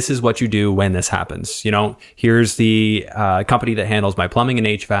 This is what you do when this happens. Here's the company that handles my plumbing and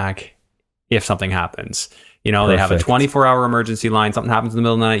HVAC if something happens. Perfect. They have a 24-hour emergency line. Something happens in the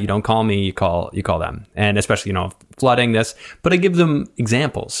middle of the night. You don't call me, you call them. And especially, flooding this. But I give them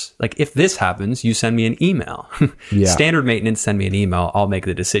examples. Like, if this happens, you send me an email. Standard maintenance, send me an email. I'll make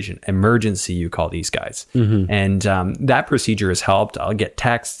the decision. Emergency, you call these guys. And that procedure has helped. I'll get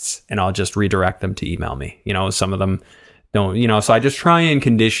texts, and I'll just redirect them to email me. Some of them don't, so I just try and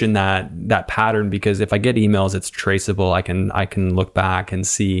condition that pattern, because if I get emails, it's traceable. I can look back and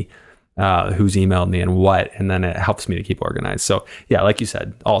see who's emailed me and what, and then it helps me to keep organized. So like you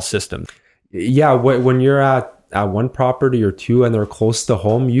said, all systems. When you're at one property or two and they're close to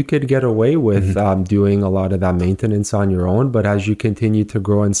home, you could get away with doing a lot of that maintenance on your own. But as you continue to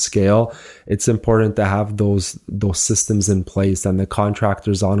grow and scale, it's important to have those systems in place and the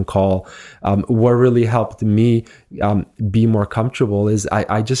contractors on call. What really helped me be more comfortable is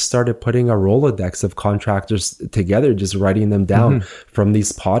I just started putting a Rolodex of contractors together, just writing them down from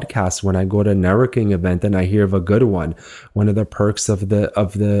these podcasts. When I go to a networking event and I hear of a good one of the perks of the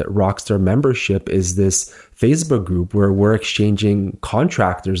Rockstar membership is this Facebook group where we're exchanging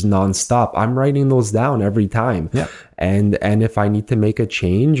contractors nonstop. I'm writing those down every time. And if I need to make a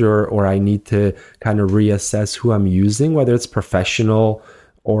change or I need to kind of reassess who I'm using, whether it's professional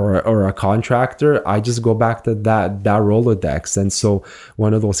or a contractor, I just go back to that Rolodex. And so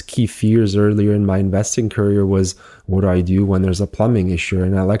one of those key fears earlier in my investing career was, what do I do when there's a plumbing issue or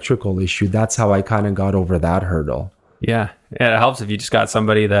an electrical issue? That's how I kind of got over that hurdle. Yeah, it helps if you just got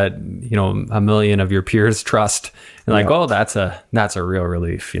somebody that, a million of your peers trust, and oh, that's a real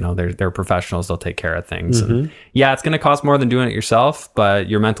relief. They're professionals. They'll take care of things. And it's going to cost more than doing it yourself, but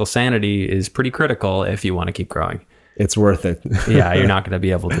your mental sanity is pretty critical if you want to keep growing. It's worth it. You're not going to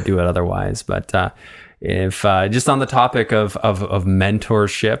be able to do it otherwise. But if just on the topic of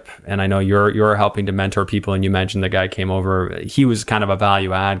mentorship, and I know you're helping to mentor people, and you mentioned the guy came over, he was kind of a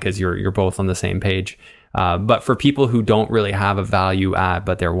value add because you're both on the same page. But for people who don't really have a value add,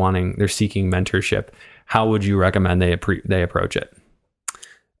 but they're seeking mentorship, how would you recommend they approach it?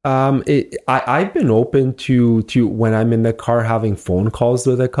 I've been open to when I'm in the car having phone calls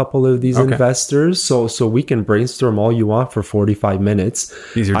with a couple of these investors, so we can brainstorm all you want for 45 minutes.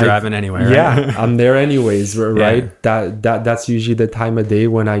 These are driving anyway, right? I'm there anyways, right? That's usually the time of day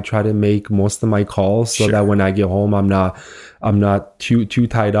when I try to make most of my calls, so that when I get home, I'm not too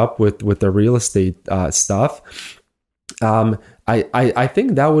tied up with the real estate stuff. I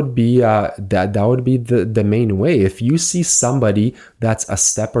think that would be the main way. If you see somebody that's a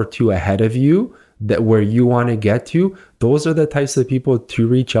step or two ahead of you, that where you want to get to, those are the types of people to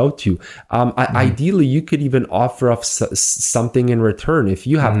reach out to. Ideally, you could even offer up something in return if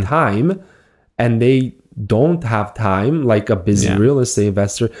you have time, and they don't have time, like a busy real estate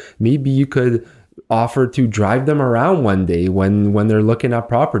investor. Maybe you could offer to drive them around one day when they're looking at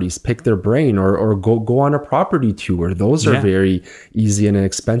properties, pick their brain, or go on a property tour. Those are very easy and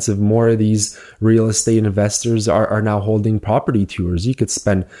inexpensive. More of these real estate investors are now holding property tours. You could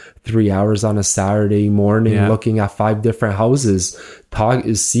spend 3 hours on a Saturday morning looking at 5 different houses,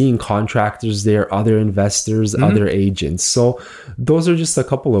 seeing contractors there, other investors, other agents. So those are just a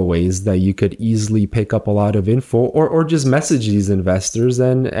couple of ways that you could easily pick up a lot of info, or just message these investors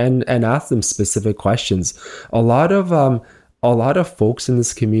and ask them specific questions. A lot of folks in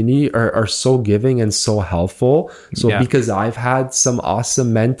this community are so giving and so helpful. So because I've had some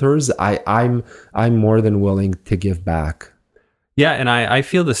awesome mentors, I'm more than willing to give back. Yeah, and I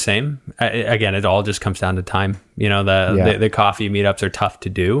feel the same. Again, it all just comes down to time. The coffee meetups are tough to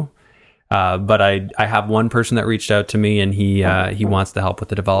do. But I have one person that reached out to me, and he wants to help with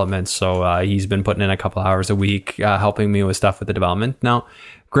the development. So he's been putting in a couple hours a week helping me with stuff with the development. Now,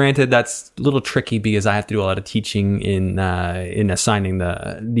 granted, that's a little tricky because I have to do a lot of teaching in assigning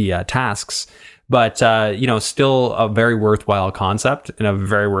the tasks. But still a very worthwhile concept and a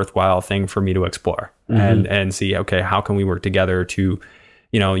very worthwhile thing for me to explore and see. Okay, how can we work together to,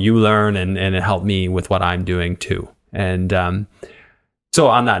 you learn and help me with what I'm doing too. And so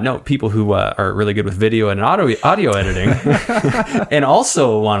on that note, people who are really good with video and audio editing and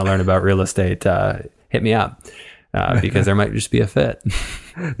also want to learn about real estate, hit me up because there might just be a fit.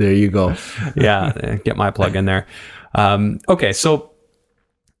 There you go. Yeah, get my plug in there. Okay, so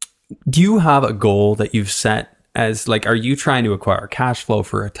do you have a goal that you've set as are you trying to acquire cash flow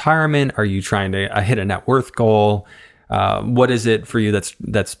for retirement? Are you trying to hit a net worth goal? What is it for you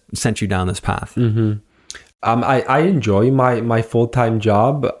that's sent you down this path? Mm-hmm. I enjoy my full-time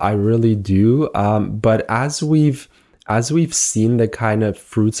job. I really do. But as we've seen the kind of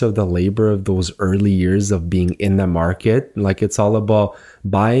fruits of the labor of those early years of being in the market, it's all about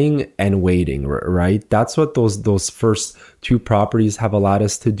buying and waiting, right? That's what those first two properties have allowed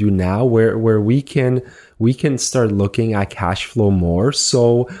us to do now, where we can start looking at cash flow more.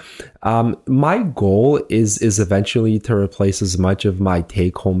 So my goal is eventually to replace as much of my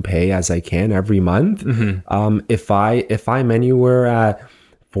take home pay as I can every month. Mm-hmm. If I'm anywhere at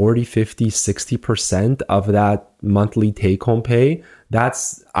 40, 50, 60% of that monthly take home pay,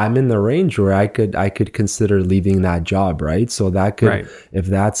 I'm in the range where I could consider leaving that job, right? So that could, right. If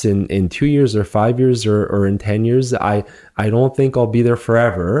that's in 2 years or 5 years or in 10 years, I don't think I'll be there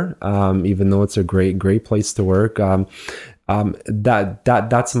forever. Even though it's a great place to work.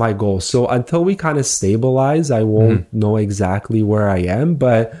 That's my goal. So until we kind of stabilize, I won't know exactly where I am,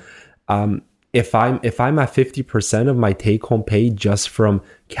 but, if I'm at 50% of my take home pay just from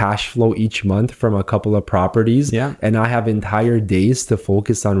cash flow each month from a couple of properties, and I have entire days to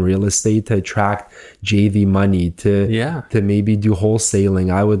focus on real estate, to attract JV money, to maybe do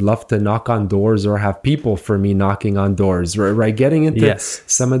wholesaling. I would love to knock on doors or have people for me knocking on doors, right? Getting into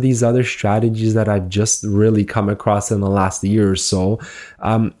some of these other strategies that I've just really come across in the last year or so.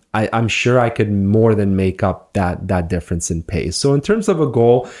 I'm sure I could more than make up that difference in pay. So in terms of a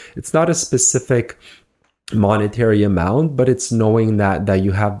goal, it's not a specific monetary amount, but it's knowing that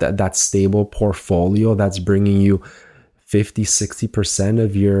you have that stable portfolio that's bringing you 50,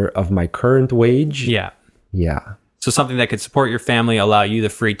 60% of my current wage. Yeah. Yeah. So something that could support your family, allow you the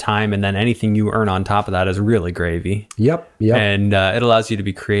free time, and then anything you earn on top of that is really gravy. Yep. And it allows you to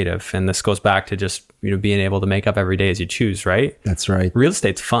be creative. And this goes back to just being able to make up every day as you choose, right? That's right. Real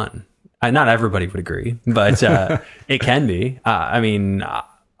estate's fun. Not everybody would agree, but it can be.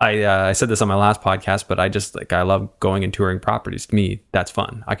 I said this on my last podcast, but I love going and touring properties. To me, that's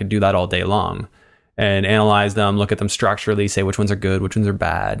fun. I could do that all day long and analyze them, look at them structurally, say which ones are good, which ones are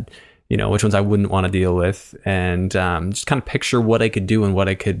bad. Which ones I wouldn't want to deal with, and just kind of picture what I could do and what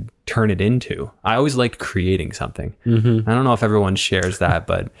I could turn it into. I always liked creating something. Mm-hmm. I don't know if everyone shares that,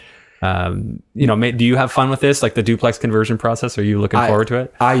 but do you have fun with this, like the duplex conversion process? Are you looking forward to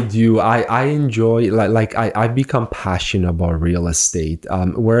it? I do. I enjoy, I've become passionate about real estate.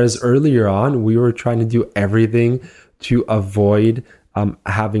 Whereas earlier on, we were trying to do everything to avoid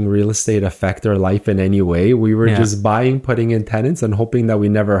having real estate affect our life in any way. We were just buying, putting in tenants, and hoping that we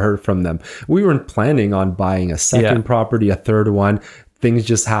never heard from them. We weren't planning on buying a second property, a third one. Things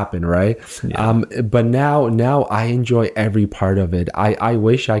just happen, right? Yeah. But now I enjoy every part of it. I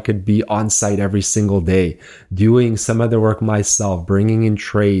wish I could be on site every single day, doing some of the work myself, bringing in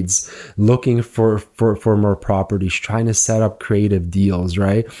trades, looking for more properties, trying to set up creative deals,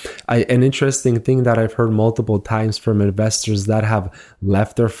 right? An interesting thing that I've heard multiple times from investors that have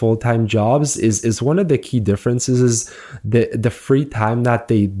left their full-time jobs is one of the key differences is the free time that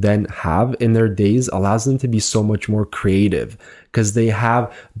they then have in their days allows them to be so much more creative. Because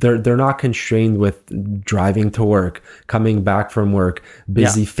they're not constrained with driving to work, coming back from work,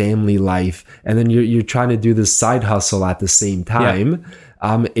 busy family life, and then you're trying to do this side hustle at the same time.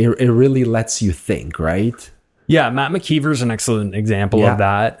 It really lets you think, right? Yeah, Matt McKeever's an excellent example of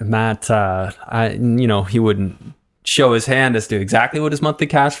that. Matt, he wouldn't show his hand as to exactly what his monthly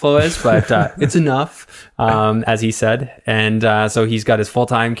cash flow is, but it's enough, as he said. And so he's got his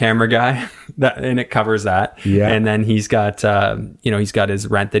full-time camera guy, and it covers that. Yeah. And then he's got, he's got his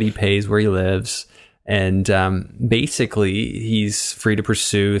rent that he pays where he lives. And basically, he's free to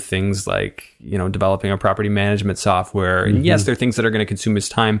pursue things like, developing a property management software. And yes, there are things that are going to consume his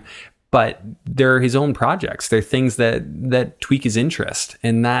time, but they're his own projects. They're things that tweak his interest.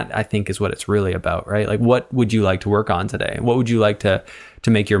 And that, I think, is what it's really about, right? Like, what would you like to work on today? What would you like to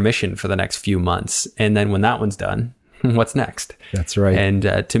make your mission for the next few months? And then when that one's done, what's next? That's right. And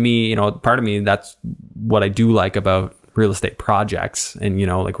to me, part of me, that's what I do like about real estate projects, and,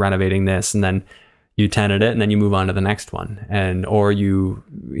 like renovating this, and then you tenant it and then you move on to the next one. And, or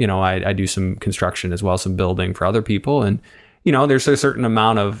I do some construction as well, some building for other people. And, there's a certain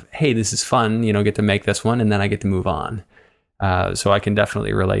amount of, hey, this is fun, get to make this one, and then I get to move on. So I can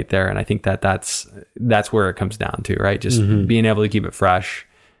definitely relate there. And I think that's where it comes down to, right? Just being able to keep it fresh.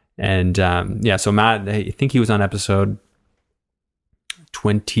 And so Matt, I think he was on episode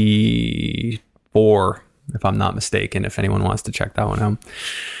 24, if I'm not mistaken, if anyone wants to check that one out.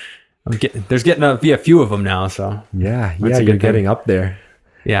 There's getting to be a few of them now. So yeah, you're getting up there.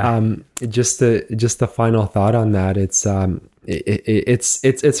 Yeah. Just a final thought on that. It's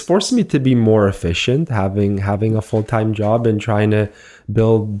forced me to be more efficient, having a full-time job and trying to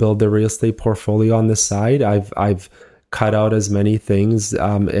build the real estate portfolio on the side. I've cut out as many things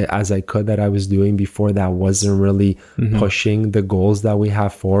as I could that I was doing before that wasn't really pushing the goals that we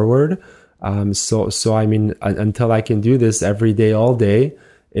have forward. So I mean, until I can do this every day, all day,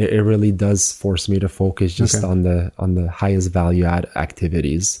 it really does force me to focus just on the highest value add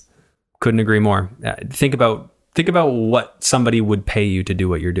activities. Couldn't agree more. Think about what somebody would pay you to do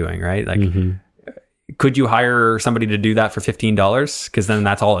what you're doing, right? Like, could you hire somebody to do that for $15? Because then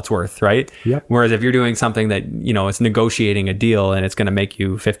that's all it's worth, right? Yep. Whereas if you're doing something that, it's negotiating a deal and it's going to make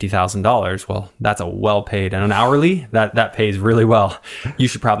you $50,000, well, that's a well-paid, and an hourly, that pays really well. You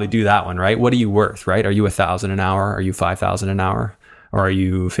should probably do that one, right? What are you worth, right? Are you $1,000 an hour? Are you $5,000 an hour? Or are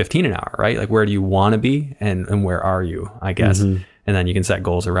you $15 an hour, right? Like, where do you want to be, and where are you, I guess? And then you can set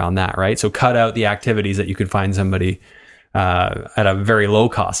goals around that, right? So cut out the activities that you can find somebody at a very low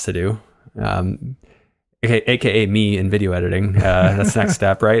cost to do, aka me in video editing. That's the next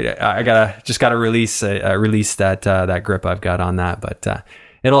step, right? I gotta release that grip I've got on that, but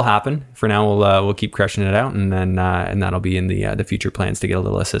it'll happen. For now, we'll keep crushing it out, and then and that'll be in the future plans to get a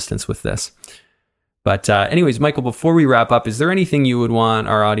little assistance with this. But anyways, Michael, before we wrap up, is there anything you would want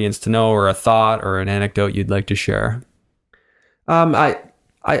our audience to know, or a thought or an anecdote you'd like to share?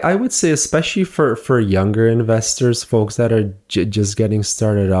 I would say, especially for younger investors, folks that are just getting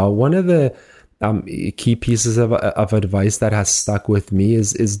started out, one of the key pieces of advice that has stuck with me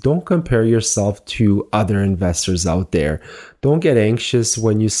is don't compare yourself to other investors out there. Don't get anxious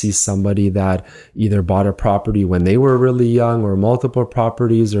when you see somebody that either bought a property when they were really young, or multiple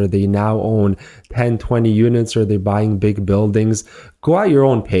properties, or they now own 10, 20 units, or they're buying big buildings. Go at your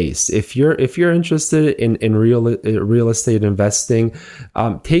own pace. If you're interested in real estate investing,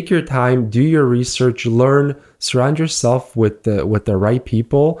 take your time, do your research, learn, surround yourself with the right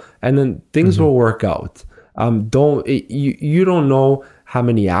people, and then things will work out. You don't know how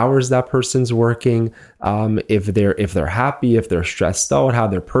many hours that person's working, if they're happy, if they're stressed out, how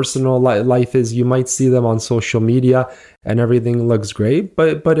their personal life is. You might see them on social media and everything looks great,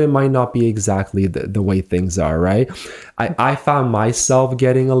 but it might not be exactly the way things are, right? I found myself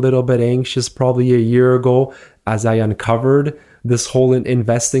getting a little bit anxious probably a year ago as I uncovered this whole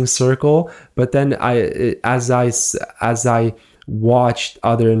investing circle. But then as I watched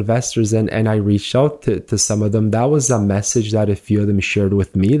other investors and I reached out to some of them, that was a message that a few of them shared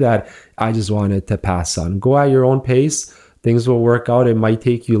with me that I just wanted to pass on. Go at your own pace. Things will work out. It might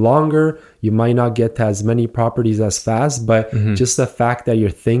take you longer. You might not get to as many properties as fast, but just the fact that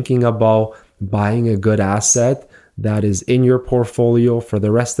you're thinking about buying a good asset that is in your portfolio for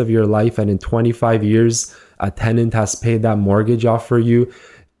the rest of your life, and in 25 years, a tenant has paid that mortgage off for you,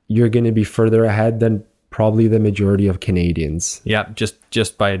 you're going to be further ahead than probably the majority of Canadians. Yeah,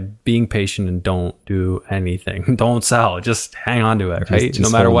 just by being patient and don't do anything. Don't sell. Just hang on to it, right? No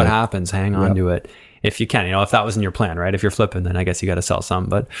matter what happens, hang on to it. If you can, if that wasn't your plan, right? If you're flipping, then I guess you got to sell some.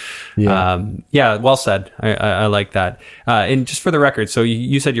 But well said. I like that. And just for the record, so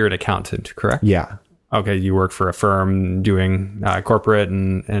you said you're an accountant, correct? Yeah. Okay, you work for a firm doing corporate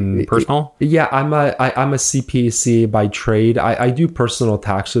and personal? Yeah, I'm a CPA by trade. I do personal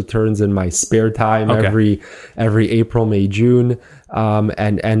tax returns in my spare time every April, May, June.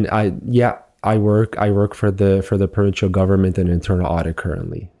 And I work for the provincial government and internal audit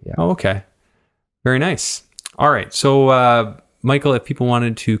currently. Yeah. Oh, okay. Very nice. All right. So Michael, if people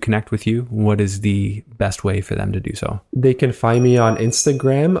wanted to connect with you, what is the best way for them to do so? They can find me on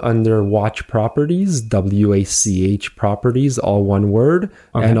Instagram under Wach Properties, WACH Properties, all one word.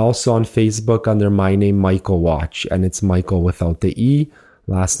 Okay. And also on Facebook under my name, Michael Wach. And it's Michael without the E,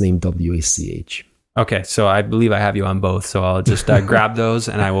 last name WACH. Okay, so I believe I have you on both. So I'll just grab those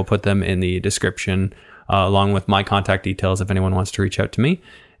and I will put them in the description along with my contact details if anyone wants to reach out to me.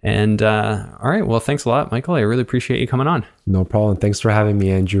 And all right, well, thanks a lot, Michael. I really appreciate you coming on. No problem. Thanks for having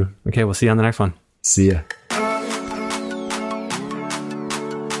me, Andrew. Okay, we'll see you on the next one. See ya.